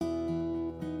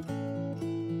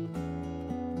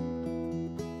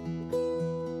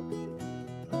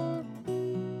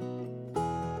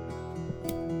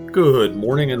Good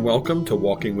morning and welcome to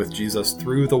Walking with Jesus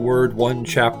Through the Word, one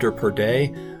chapter per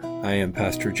day. I am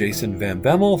Pastor Jason Van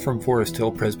Bemmel from Forest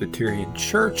Hill Presbyterian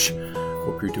Church.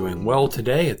 Hope you're doing well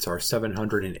today. It's our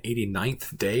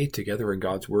 789th day together in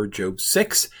God's Word, Job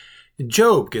 6. And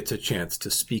Job gets a chance to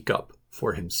speak up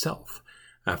for himself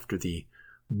after the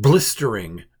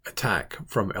blistering attack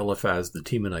from Eliphaz the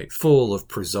Temanite, full of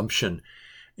presumption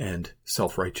and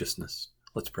self-righteousness.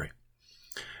 Let's pray.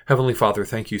 Heavenly Father,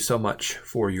 thank you so much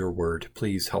for your word.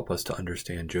 Please help us to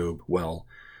understand Job well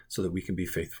so that we can be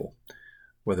faithful.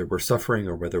 Whether we're suffering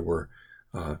or whether we're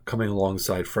coming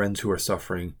alongside friends who are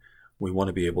suffering, we want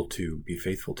to be able to be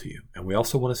faithful to you. And we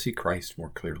also want to see Christ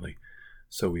more clearly.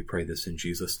 So we pray this in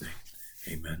Jesus' name.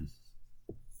 Amen.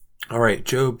 All right,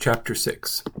 Job chapter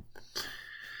 6.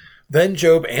 Then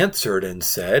Job answered and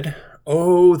said,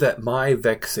 "Oh, that my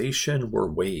vexation were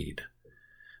weighed,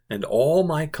 and all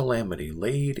my calamity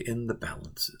laid in the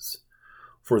balances.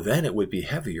 For then it would be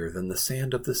heavier than the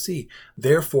sand of the sea.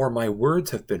 Therefore my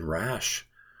words have been rash.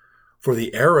 For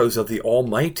the arrows of the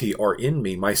Almighty are in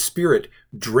me. My spirit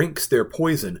drinks their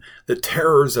poison. The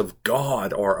terrors of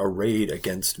God are arrayed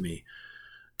against me.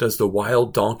 Does the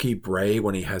wild donkey bray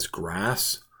when he has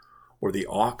grass, or the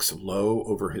ox low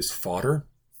over his fodder?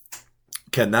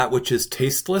 Can that which is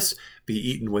tasteless be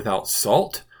eaten without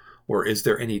salt? Or is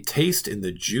there any taste in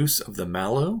the juice of the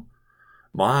mallow?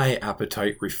 My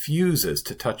appetite refuses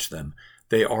to touch them.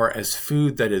 They are as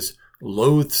food that is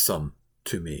loathsome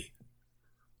to me.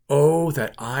 Oh,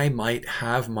 that I might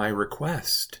have my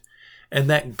request, and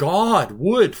that God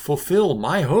would fulfill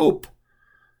my hope,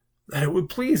 that it would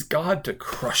please God to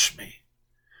crush me,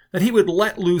 that he would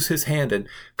let loose his hand and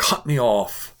cut me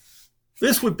off.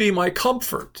 This would be my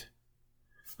comfort.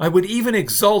 I would even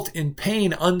exult in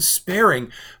pain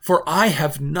unsparing, for I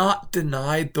have not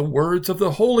denied the words of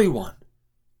the Holy One.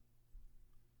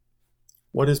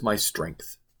 What is my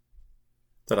strength,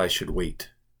 that I should wait?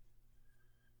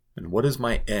 And what is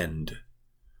my end,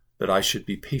 that I should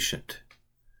be patient?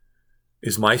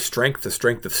 Is my strength the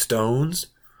strength of stones,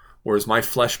 or is my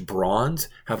flesh bronze?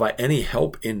 Have I any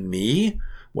help in me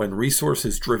when resource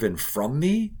is driven from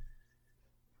me?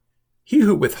 He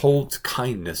who withholds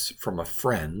kindness from a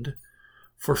friend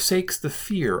forsakes the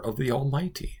fear of the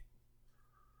Almighty.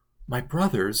 My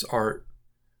brothers are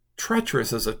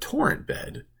treacherous as a torrent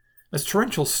bed, as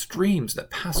torrential streams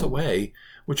that pass away,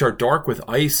 which are dark with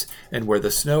ice, and where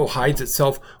the snow hides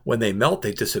itself. When they melt,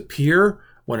 they disappear.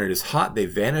 When it is hot, they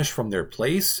vanish from their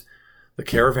place. The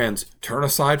caravans turn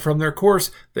aside from their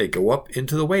course. They go up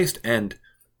into the waste and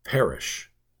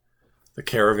perish. The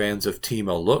caravans of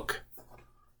Tema look.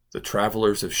 The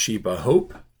travelers of Sheba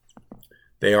hope.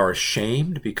 They are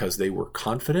ashamed because they were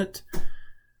confident.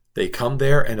 They come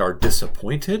there and are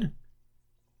disappointed.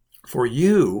 For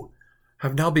you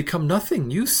have now become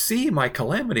nothing. You see my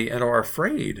calamity and are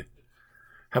afraid.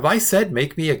 Have I said,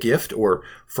 make me a gift, or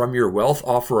from your wealth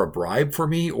offer a bribe for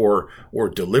me, or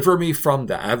deliver me from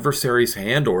the adversary's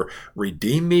hand, or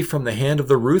redeem me from the hand of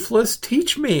the ruthless?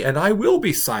 Teach me, and I will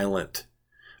be silent.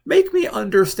 Make me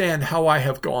understand how I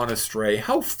have gone astray.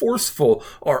 How forceful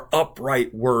are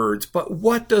upright words, but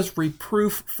what does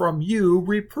reproof from you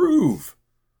reprove?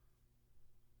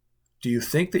 Do you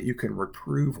think that you can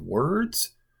reprove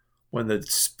words when the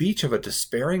speech of a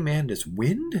despairing man is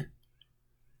wind?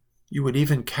 You would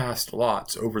even cast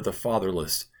lots over the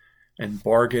fatherless and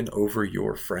bargain over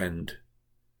your friend.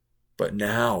 But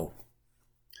now,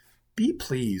 be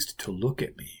pleased to look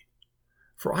at me,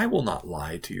 for I will not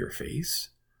lie to your face.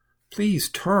 Please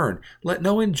turn. Let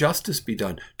no injustice be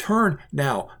done. Turn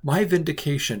now. My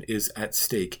vindication is at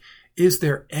stake. Is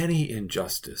there any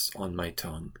injustice on my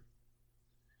tongue?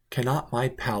 Cannot my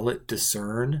palate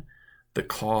discern the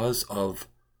cause of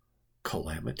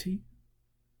calamity?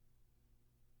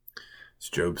 It's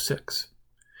Job 6.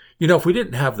 If we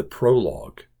didn't have the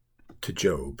prologue to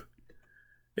Job,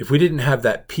 if we didn't have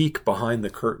that peek behind the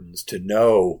curtains to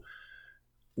know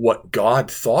what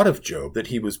God thought of Job, that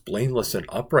he was blameless and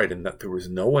upright and that there was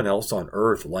no one else on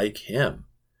earth like him.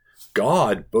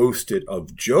 God boasted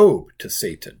of Job to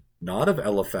Satan, not of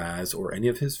Eliphaz or any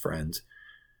of his friends.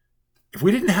 If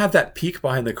we didn't have that peek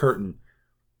behind the curtain,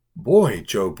 boy,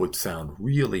 Job would sound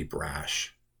really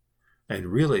brash and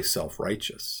really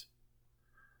self-righteous.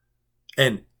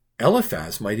 And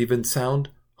Eliphaz might even sound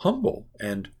humble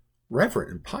and reverent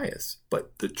and pious.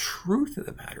 But the truth of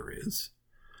the matter is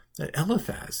that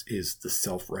Eliphaz is the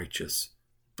self-righteous,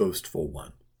 boastful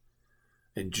one.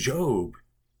 And Job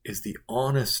is the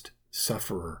honest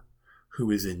sufferer who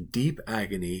is in deep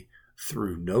agony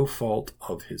through no fault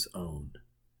of his own.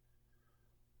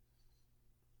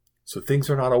 So things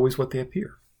are not always what they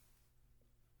appear.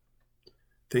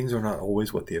 Things are not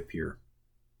always what they appear.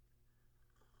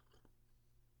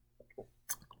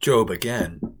 Job,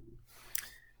 again,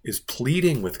 is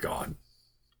pleading with God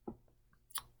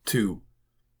to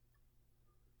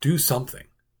do something,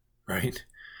 right?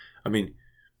 I mean,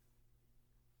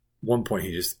 one point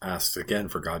he just asks again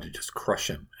for God to just crush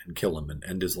him and kill him and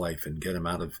end his life and get him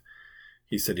out of,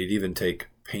 he said he'd even take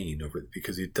pain over it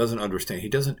because he doesn't understand. He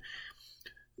doesn't,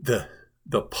 the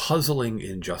puzzling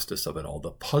injustice of it all,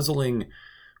 the puzzling,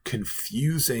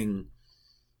 confusing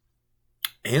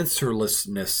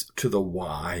answerlessness to the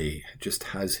why just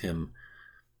has him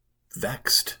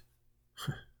vexed.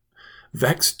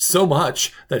 Vexed so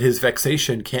much that his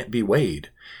vexation can't be weighed,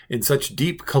 in such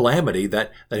deep calamity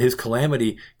that his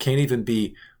calamity can't even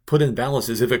be put in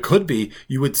balances. If it could be,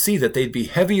 you would see that they'd be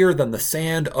heavier than the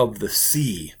sand of the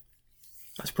sea.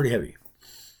 That's pretty heavy.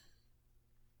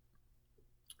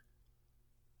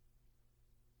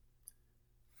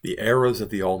 The arrows of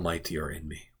the Almighty are in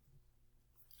me.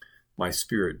 My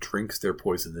spirit drinks their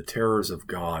poison. The terrors of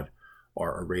God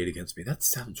are arrayed against me. That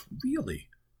sounds really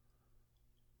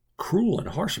cruel and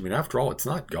harsh. I mean, after all, it's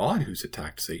not God who's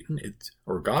attacked Satan,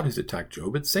 or God who's attacked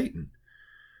Job, it's Satan.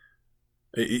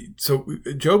 So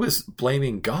Job is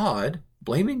blaming God,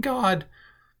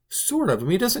 sort of. I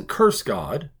mean, he doesn't curse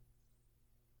God.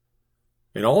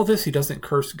 In all this, he doesn't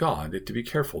curse God. To be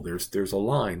careful, there's a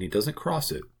line. He doesn't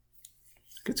cross it.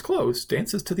 Gets close,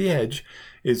 dances to the edge,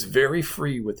 is very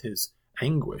free with his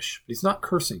anguish. He's not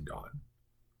cursing God.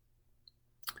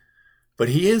 But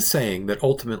he is saying that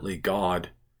ultimately God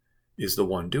is the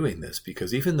one doing this,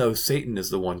 because even though Satan is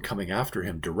the one coming after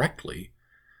him directly,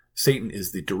 Satan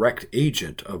is the direct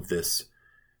agent of this.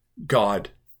 God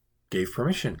gave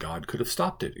permission. God could have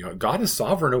stopped it. God is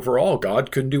sovereign over all.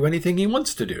 God couldn't do anything he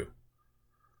wants to do.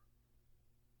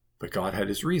 But God had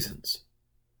his reasons.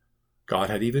 God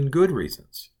had even good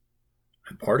reasons.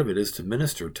 And part of it is to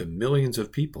minister to millions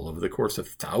of people over the course of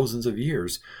thousands of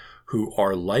years who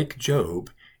are like Job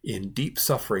in deep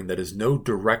suffering that is no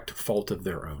direct fault of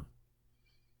their own.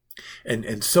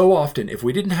 And so often, if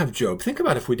we didn't have Job, think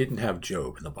about if we didn't have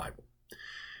Job in the Bible.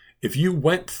 If you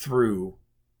went through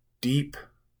deep,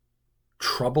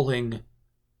 troubling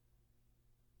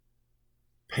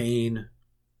pain,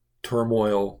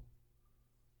 turmoil,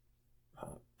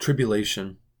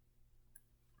 tribulation,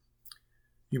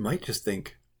 you might just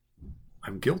think,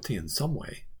 I'm guilty in some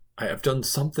way. I have done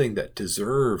something that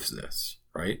deserves this,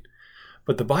 right?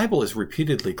 But the Bible is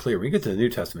repeatedly clear. When you get to the New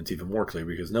Testament, it's even more clear,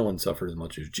 because no one suffered as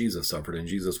much as Jesus suffered, and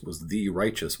Jesus was the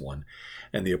righteous one.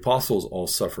 And the apostles all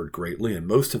suffered greatly, and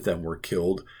most of them were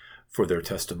killed for their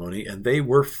testimony, and they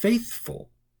were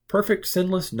faithful. Perfect,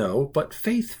 sinless, no, but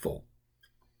faithful.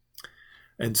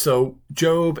 And so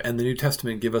Job and the New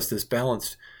Testament give us this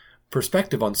balanced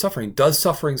perspective on suffering. Does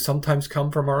suffering sometimes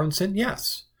come from our own sin?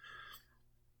 Yes.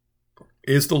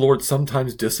 Is the Lord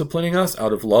sometimes disciplining us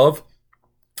out of love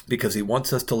because he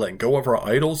wants us to let go of our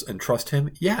idols and trust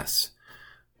him? Yes.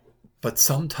 But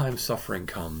sometimes suffering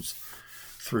comes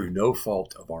through no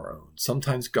fault of our own.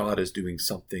 Sometimes God is doing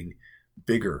something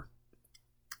bigger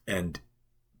and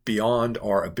beyond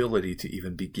our ability to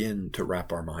even begin to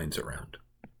wrap our minds around.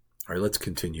 All right, let's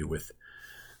continue with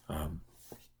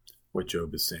what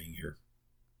Job is saying here.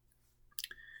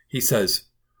 He says,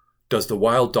 does the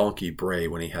wild donkey bray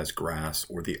when he has grass,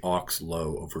 or the ox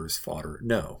low over his fodder?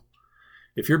 No.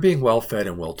 If you're being well fed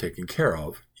and well taken care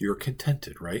of, you're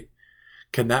contented, right?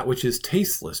 Can that which is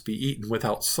tasteless be eaten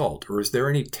without salt, or is there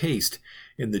any taste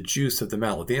in the juice of the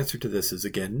mallet? The answer to this is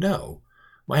again, no.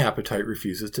 My appetite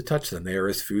refuses to touch them. They are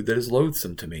as food that is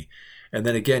loathsome to me. And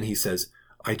then again he says,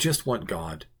 I just want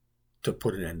God to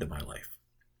put an end to my life.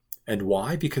 And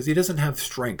why? Because he doesn't have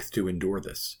strength to endure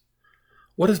this.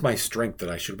 What is my strength that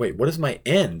I should wait? What is my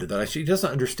end that I should? He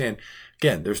doesn't understand.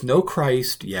 Again, there's no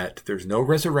Christ yet. There's no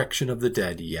resurrection of the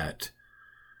dead yet.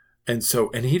 And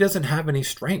he doesn't have any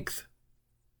strength.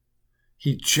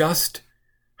 He just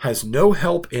has no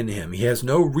help in him. He has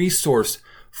no resource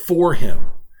for him.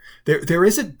 There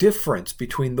is a difference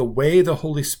between the way the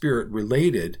Holy Spirit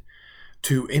related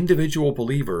to individual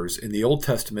believers in the Old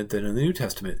Testament and in the New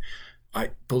Testament.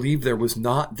 I believe there was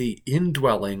not the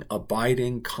indwelling,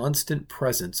 abiding, constant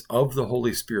presence of the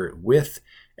Holy Spirit with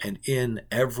and in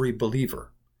every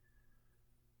believer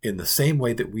in the same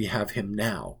way that we have him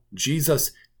now.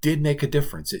 Jesus did make a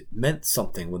difference. It meant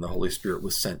something when the Holy Spirit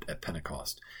was sent at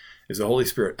Pentecost. Is the Holy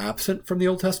Spirit absent from the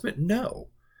Old Testament? No.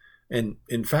 And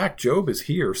in fact, Job is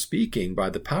here speaking by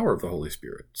the power of the Holy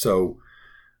Spirit. So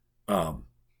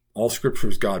all Scripture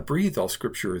is God-breathed. All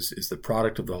Scripture is the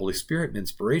product of the Holy Spirit and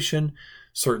inspiration.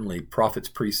 Certainly, prophets,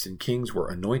 priests, and kings were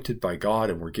anointed by God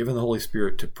and were given the Holy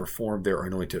Spirit to perform their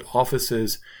anointed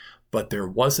offices. But there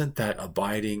wasn't that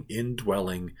abiding,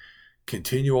 indwelling,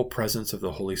 continual presence of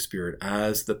the Holy Spirit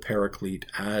as the Paraclete,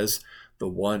 as the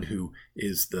one who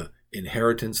is the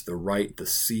inheritance, the right, the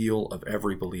seal of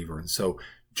every believer. And so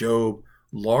Job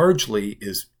largely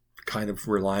is kind of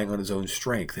relying on his own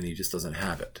strength, and he just doesn't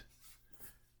have it.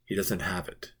 He doesn't have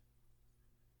it.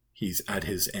 He's at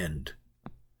his end.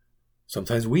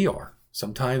 Sometimes we are.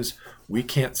 Sometimes we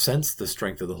can't sense the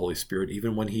strength of the Holy Spirit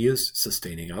even when he is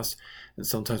sustaining us. And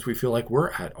sometimes we feel like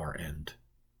we're at our end.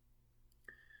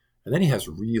 And then he has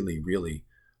really, really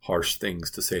harsh things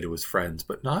to say to his friends,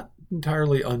 but not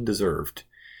entirely undeserved.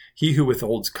 He who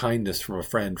withholds kindness from a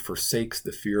friend forsakes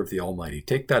the fear of the Almighty.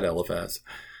 Take that, Eliphaz.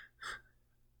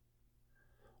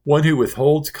 One who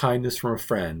withholds kindness from a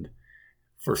friend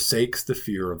forsakes the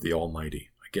fear of the Almighty.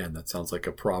 Again, that sounds like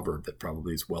a proverb that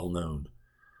probably is well known.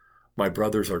 My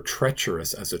brothers are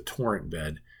treacherous as a torrent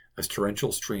bed, as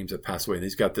torrential streams that pass away. And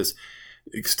he's got this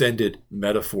extended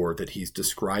metaphor that he's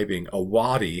describing. A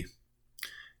wadi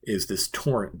is this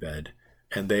torrent bed,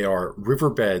 and they are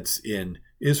riverbeds in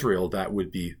Israel that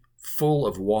would be full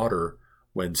of water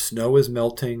when snow is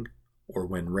melting or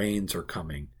when rains are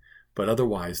coming, but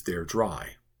otherwise they're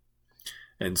dry.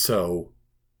 And so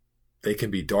they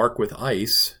can be dark with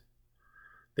ice,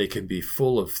 they can be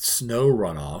full of snow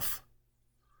runoff,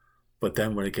 but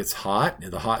then when it gets hot, in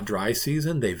the hot, dry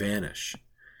season, they vanish.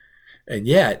 And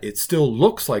yet, it still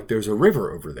looks like there's a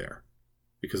river over there,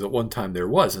 because at one time there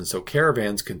was. And so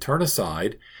caravans can turn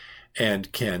aside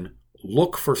and can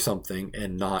look for something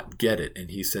and not get it.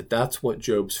 And he said that's what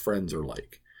Job's friends are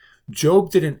like. Job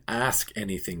didn't ask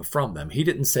anything from them. He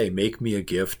didn't say, make me a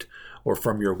gift, or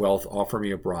from your wealth, offer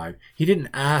me a bribe. He didn't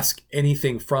ask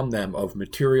anything from them of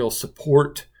material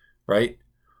support, right?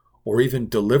 Or even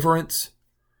deliverance.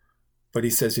 But he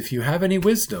says, if you have any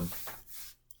wisdom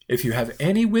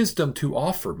to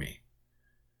offer me,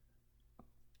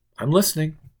 I'm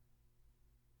listening.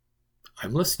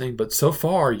 But so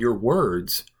far your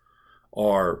words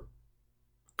are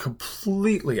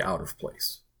completely out of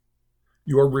place.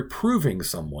 You are reproving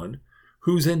someone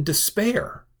who's in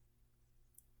despair.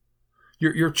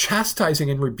 You're chastising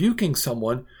and rebuking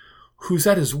someone who's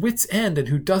at his wit's end and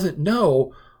who doesn't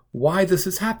know why this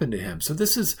has happened to him. So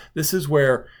this is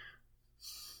where,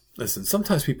 listen,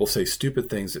 sometimes people say stupid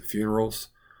things at funerals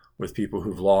with people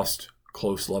who've lost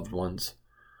close loved ones.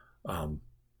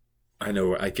 I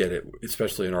know, I get it,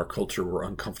 especially in our culture, we're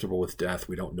uncomfortable with death.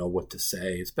 We don't know what to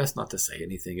say. It's best not to say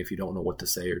anything if you don't know what to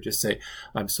say, or just say,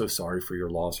 I'm so sorry for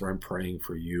your loss, or I'm praying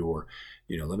for you, or,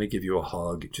 let me give you a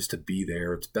hug, just to be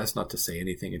there. It's best not to say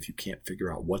anything if you can't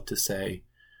figure out what to say.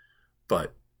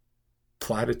 But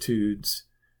platitudes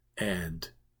and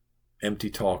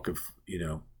empty talk of,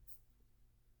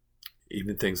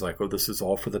 even things like, oh, this is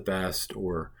all for the best,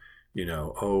 or,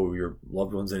 oh, your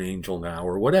loved one's an angel now,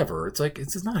 or whatever. It's like,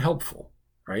 it's not helpful,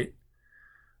 right?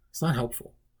 It's not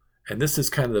helpful. And this is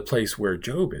kind of the place where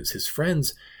Job is. His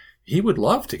friends, he would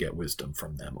love to get wisdom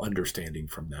from them, understanding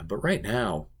from them. But right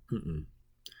now,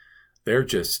 they're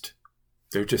just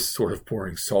sort of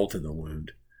pouring salt in the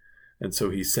wound. And so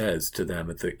he says to them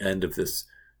at the end of this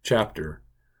chapter,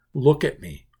 look at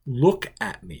me,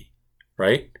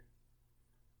 right?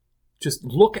 Just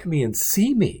look at me and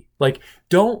see me. Like,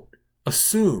 don't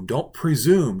assume, don't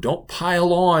presume, don't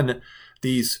pile on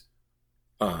these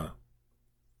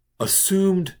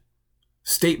assumed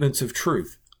statements of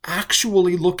truth.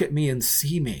 Actually look at me and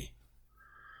see me.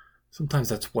 Sometimes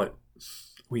that's what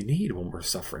we need when we're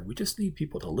suffering. We just need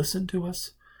people to listen to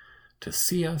us, to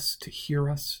see us, to hear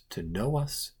us, to know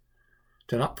us,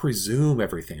 to not presume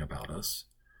everything about us,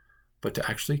 but to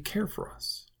actually care for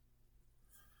us.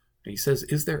 And he says,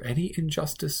 is there any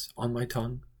injustice on my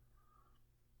tongue?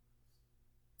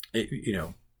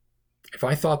 If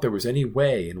I thought there was any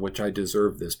way in which I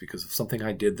deserved this because of something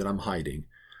I did that I'm hiding,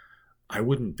 I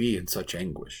wouldn't be in such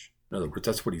anguish. In other words,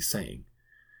 that's what he's saying.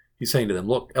 He's saying to them,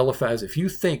 look, Eliphaz, if you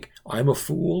think I'm a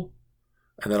fool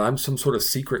and that I'm some sort of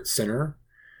secret sinner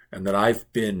and that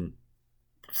I've been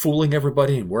fooling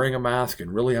everybody and wearing a mask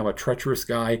and really I'm a treacherous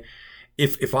guy,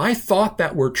 if I thought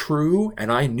that were true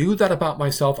and I knew that about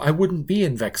myself, I wouldn't be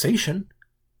in vexation.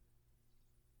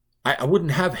 I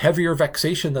wouldn't have heavier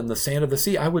vexation than the sand of the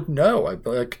sea. I would know. I'd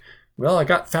be like, well, I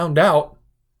got found out.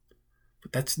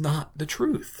 But that's not the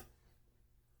truth.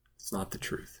 It's not the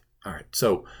truth. All right,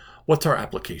 so what's our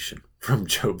application from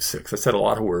Job 6? I said a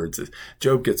lot of words.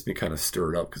 Job gets me kind of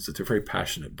stirred up because it's a very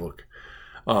passionate book.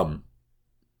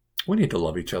 We need to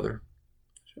love each other.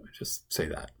 Just say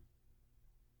that.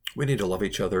 We need to love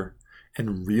each other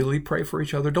and really pray for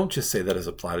each other. Don't just say that as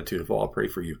a platitude of, oh, I'll pray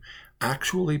for you.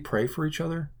 Actually pray for each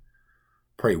other.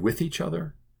 Pray with each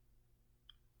other.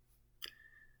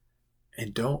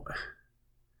 And don't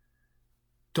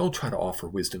try to offer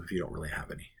wisdom if you don't really have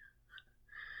any.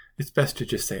 It's best to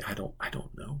just say, I don't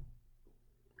know.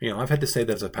 I've had to say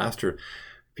that as a pastor.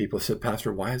 People said,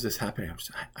 Pastor, why is this happening?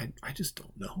 I just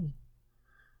don't know.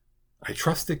 I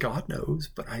trust that God knows,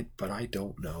 but I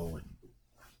don't know. And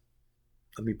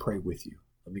let me pray with you.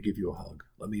 Let me give you a hug.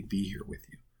 Let me be here with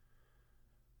you.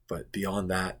 But beyond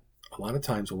that, a lot of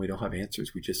times when we don't have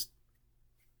answers, we just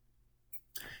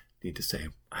need to say,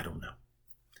 I don't know.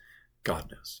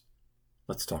 God knows.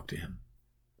 Let's talk to him.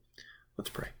 Let's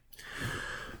pray.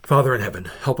 Father in heaven,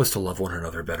 help us to love one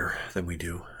another better than we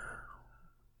do.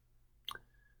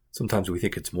 Sometimes we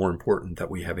think it's more important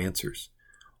that we have answers,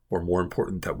 or more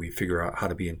important that we figure out how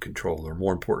to be in control, or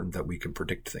more important that we can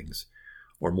predict things,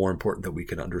 or more important that we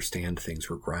can understand things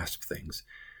or grasp things,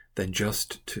 than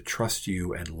just to trust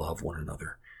you and love one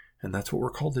another. And that's what we're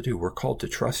called to do. We're called to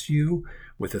trust you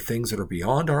with the things that are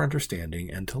beyond our understanding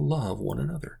and to love one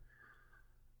another.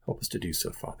 Help us to do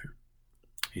so, Father.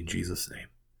 In Jesus' name,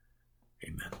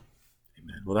 amen.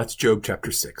 Amen. Well, that's Job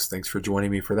chapter 6. Thanks for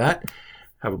joining me for that.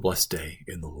 Have a blessed day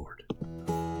in the Lord.